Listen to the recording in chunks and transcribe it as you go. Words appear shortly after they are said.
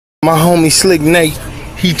My homie Slick Nate,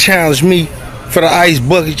 he challenged me for the ice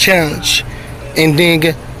bucket challenge. And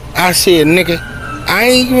then I said, nigga, I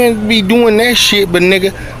ain't gonna be doing that shit, but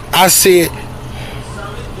nigga, I said,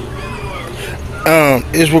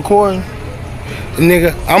 it's recording.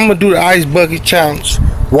 Nigga, I'm gonna do the ice bucket challenge,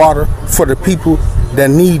 water, for the people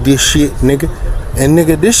that need this shit, nigga. And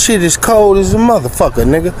nigga, this shit is cold as a motherfucker,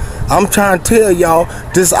 nigga. I'm trying to tell y'all,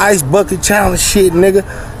 this ice bucket challenge shit,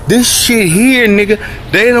 nigga. This shit here, nigga,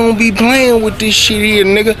 they don't be playing with this shit here,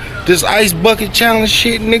 nigga. This ice bucket challenge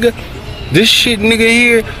shit, nigga. This shit, nigga,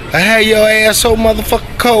 here, I had your ass so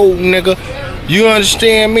motherfucking cold, nigga. You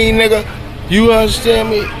understand me, nigga? You understand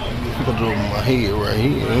me? I'm gonna do it with my head right here,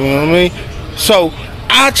 you know what I mean? So,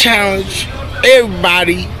 I challenge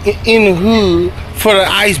everybody in the hood for the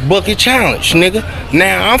ice bucket challenge, nigga.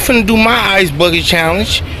 Now, I'm finna do my ice bucket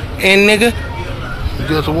challenge, and nigga,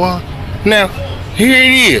 guess what? Now, here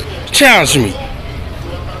it is. Challenge me.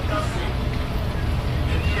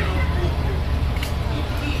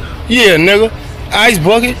 Yeah, nigga. Ice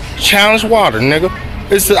bucket challenge water, nigga.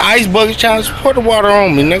 It's the ice bucket challenge. Pour the water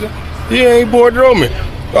on me, nigga. You ain't poured it on me.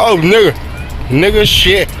 Oh, nigga. Nigga,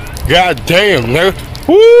 shit. God damn, nigga.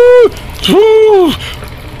 Woo! Woo!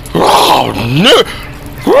 Oh, nigga.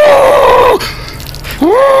 Woo!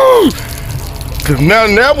 Woo! Now,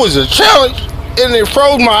 that was a challenge, and it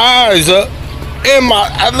froze my eyes up in my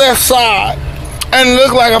left side, and it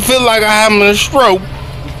looked like I feel like I'm having a stroke.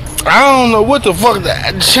 I don't know what the fuck the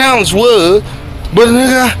challenge was, but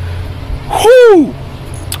nigga, whoo,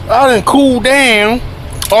 I done cooled down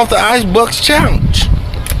off the ice buckets challenge.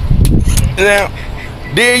 Now,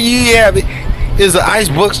 there you have it. Is the ice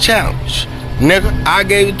buckets challenge, nigga. I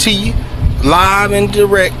gave it to you live and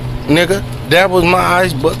direct, nigga. That was my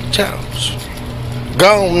ice bucket challenge.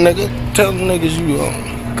 Go on, nigga. Tell them niggas you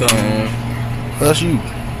on. Go on. That's you.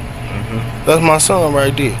 That's my son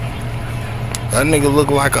right there. That nigga look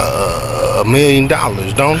like $1 million,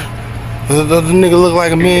 don't he? Does the nigga look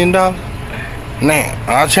like $1 million? Now,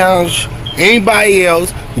 I challenge anybody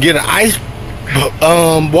else, get an ice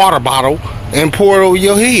water bottle and pour it over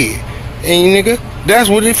your head. And nigga, that's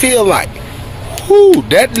what it feel like. Whoo,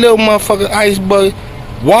 that little motherfucker ice bucket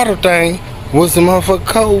water thing was the motherfucker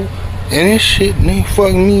cold. And this shit, nigga,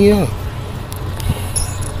 fucking me up.